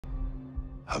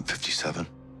I'm 57.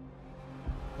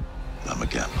 And I'm a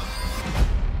gambler.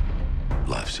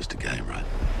 Life's just a game, right?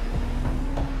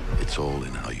 It's all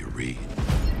in how you read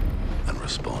and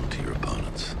respond to your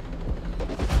opponents.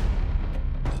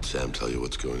 Did Sam tell you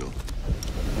what's going on?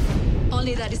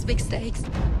 Only that it's big stakes.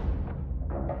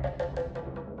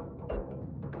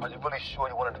 Are you really sure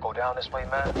you wanted to go down this way,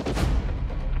 man?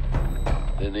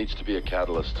 There needs to be a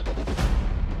catalyst.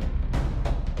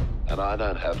 And I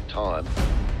don't have time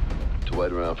to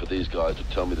wait around for these guys to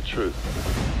tell me the truth.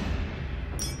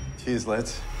 Cheers,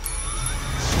 lads.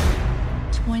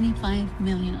 25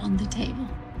 million on the table.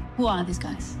 Who are these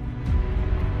guys?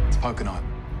 It's poker night,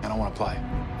 and I want to play.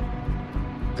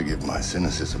 Forgive my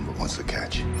cynicism, but what's the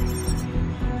catch?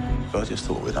 I just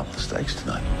thought we'd up the stakes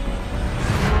tonight.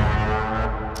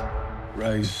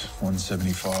 Raise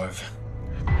 175.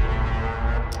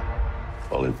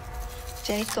 All in.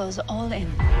 Jake goes all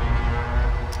in.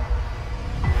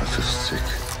 That's just sick.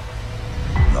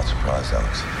 Not surprised,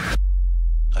 Alex.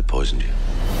 I poisoned you.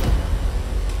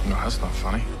 No, that's not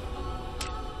funny.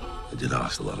 I did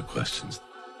ask a lot of questions.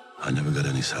 I never got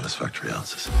any satisfactory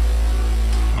answers.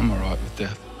 I'm all right with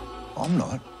death. I'm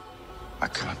not. I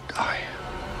can't die.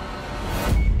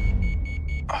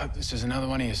 I hope this is another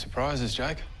one of your surprises,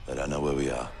 Jake. They don't know where we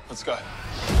are. Let's go.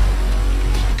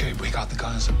 Okay, we got the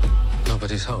guys.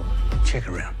 Nobody's home. Check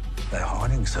around. They're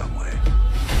hiding somewhere.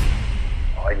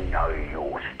 I know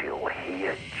you're still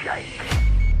here, Jake.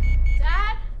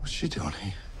 Dad? What's she doing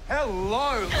here?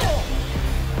 Hello!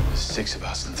 There's 6 of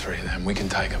us and 3 of them. We can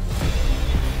take them.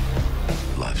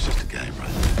 Life's just